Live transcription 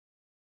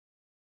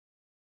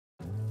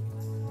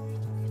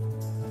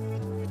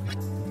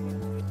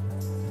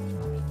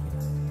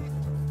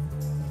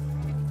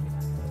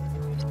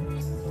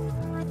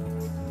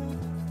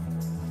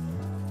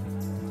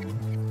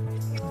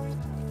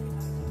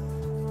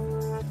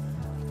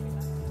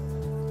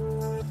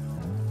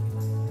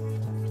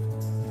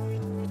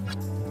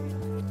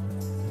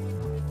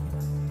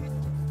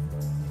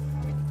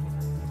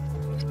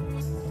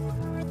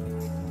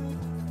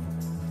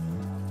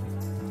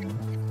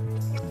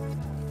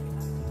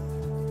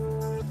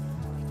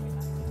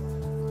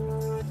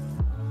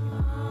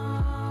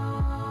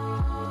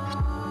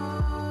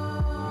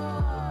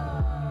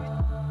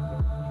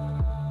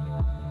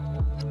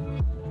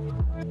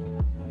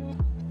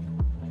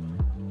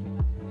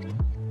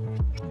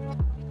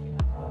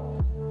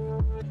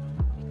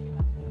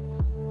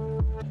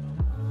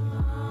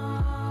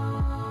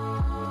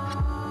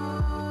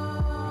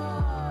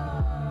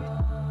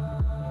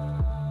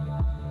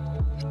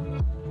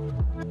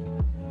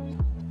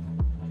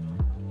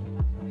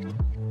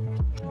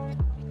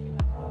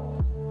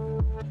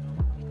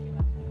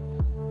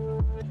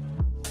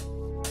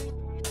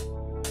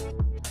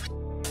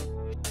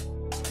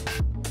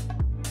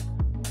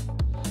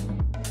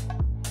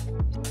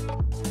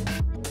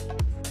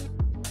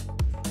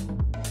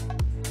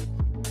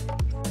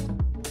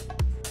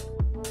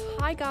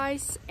Hi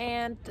guys,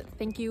 and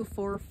thank you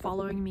for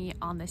following me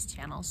on this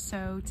channel.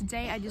 So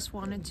today I just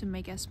wanted to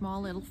make a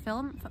small little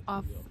film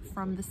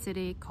from the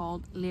city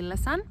called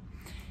Lillesand,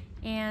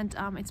 and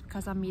it's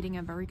because I'm meeting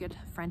a very good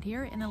friend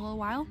here in a little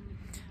while.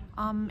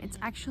 It's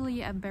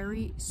actually a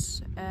very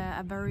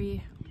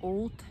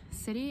old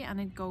city,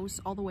 and it goes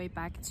all the way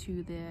back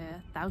to the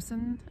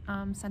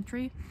 1000th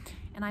century,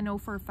 and I know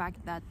for a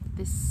fact that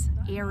this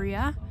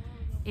area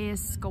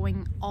is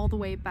going all the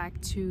way back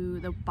to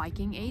the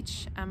Viking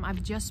Age.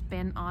 I've just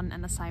been on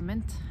an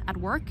assignment at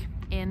work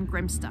in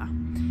Grimstad,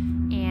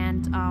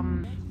 and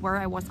where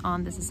I was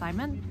on this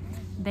assignment,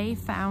 they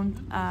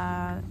found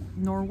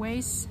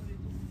Norway's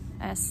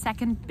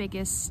second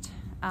biggest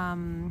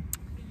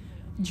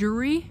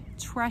jewelry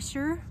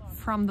treasure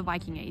from the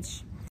Viking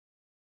Age.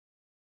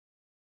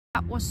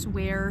 That was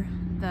where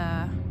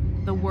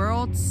the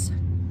world's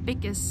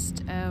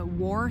biggest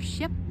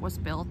warship was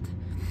built.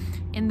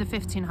 In the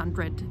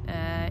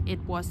 1500s, it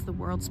was the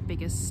world's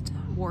biggest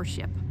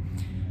warship,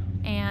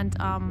 and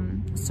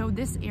so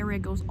this area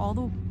goes all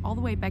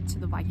the way back to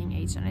the Viking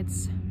Age, and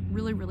it's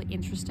really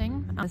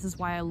interesting. This is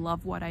why I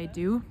love what I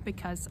do,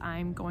 because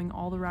I'm going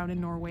all around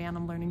in Norway and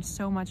I'm learning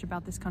so much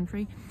about this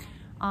country.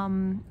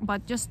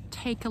 But just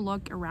take a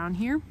look around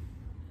here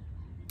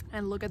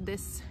and look at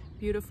this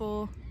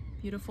beautiful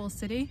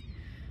city.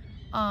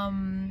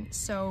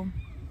 So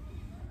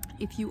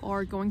if you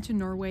are going to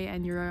Norway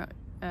and you're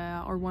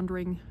or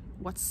wondering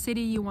what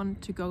city you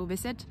want to go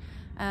visit,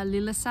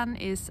 Lillesand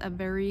is a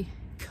very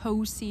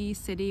cozy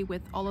city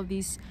with all of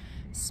these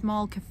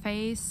small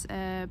cafes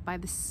by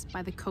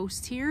the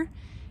coast here,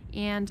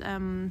 and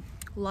a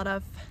lot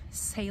of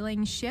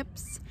sailing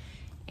ships.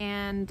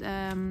 And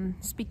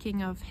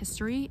speaking of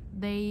history,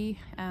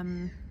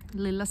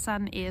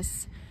 Lillesand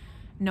is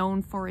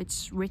known for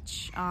its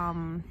rich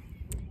what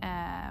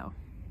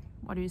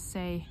do you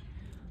say,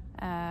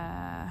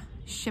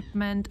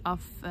 shipment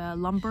of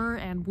lumber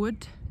and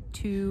wood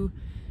to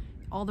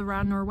all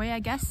around Norway, I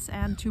guess,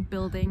 and to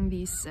building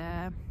these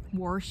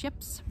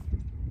warships.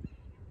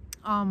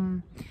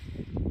 And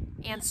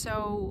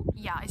so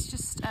yeah, it's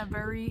just a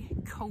very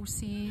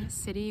cozy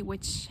city,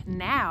 which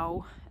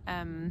now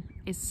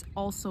is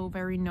also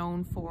very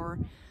known for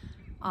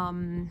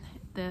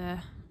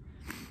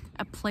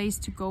a place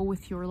to go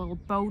with your little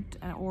boat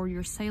or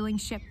your sailing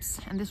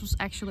ships. And this was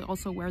actually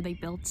also where they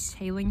built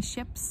sailing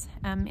ships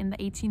in the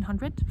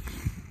 1800s.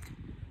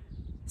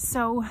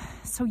 So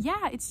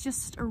yeah, it's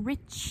just a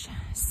rich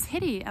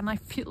city, and I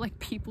feel like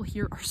people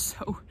here are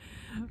so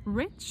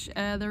rich.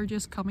 They're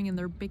just coming in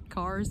their big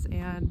cars,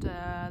 and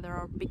there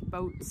are big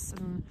boats,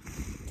 and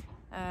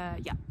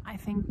yeah, I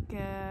think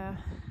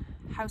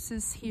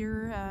houses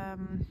here,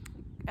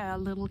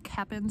 little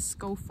cabins,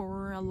 go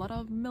for a lot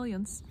of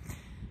millions.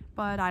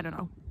 But I don't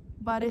know.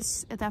 But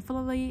it's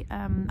definitely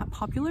a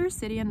popular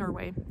city in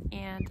Norway,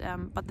 and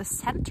but the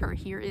center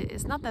here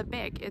is not that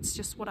big. It's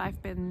just what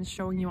I've been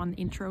showing you on the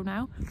intro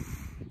now.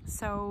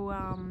 So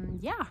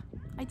yeah,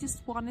 I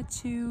just wanted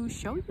to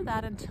show you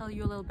that and tell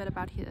you a little bit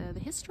about the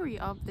history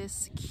of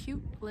this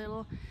cute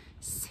little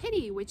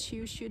city, which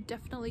you should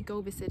definitely go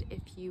visit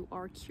if you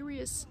are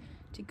curious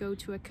to go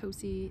to a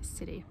cozy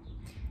city.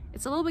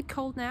 It's a little bit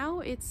cold now.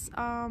 It's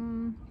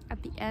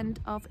at the end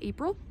of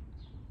April,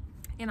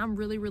 and I'm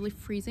really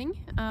freezing.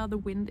 The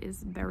wind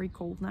is very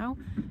cold now,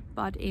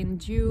 but in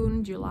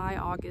June, July,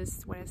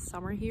 August, when it's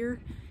summer here,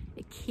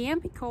 it can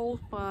be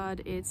cold, but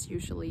it's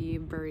usually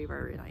very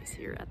nice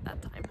here at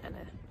that time, and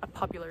a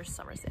popular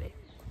summer city.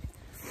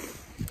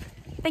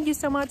 Thank you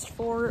so much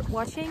for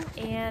watching,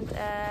 and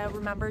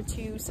remember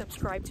to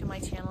subscribe to my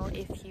channel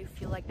if you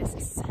feel like this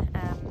is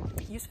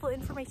useful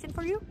information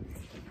for you.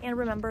 And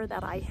remember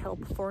that I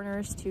help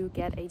foreigners to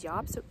get a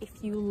job. So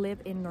if you live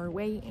in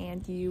Norway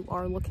and you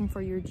are looking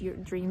for your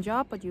dream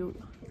job, but you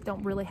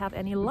don't really have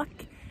any luck,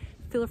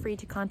 feel free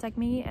to contact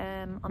me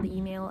on the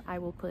email. I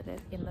will put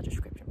it in the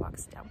description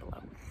box down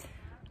below.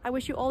 I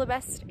wish you all the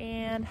best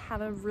and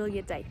have a really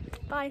good day.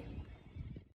 Bye.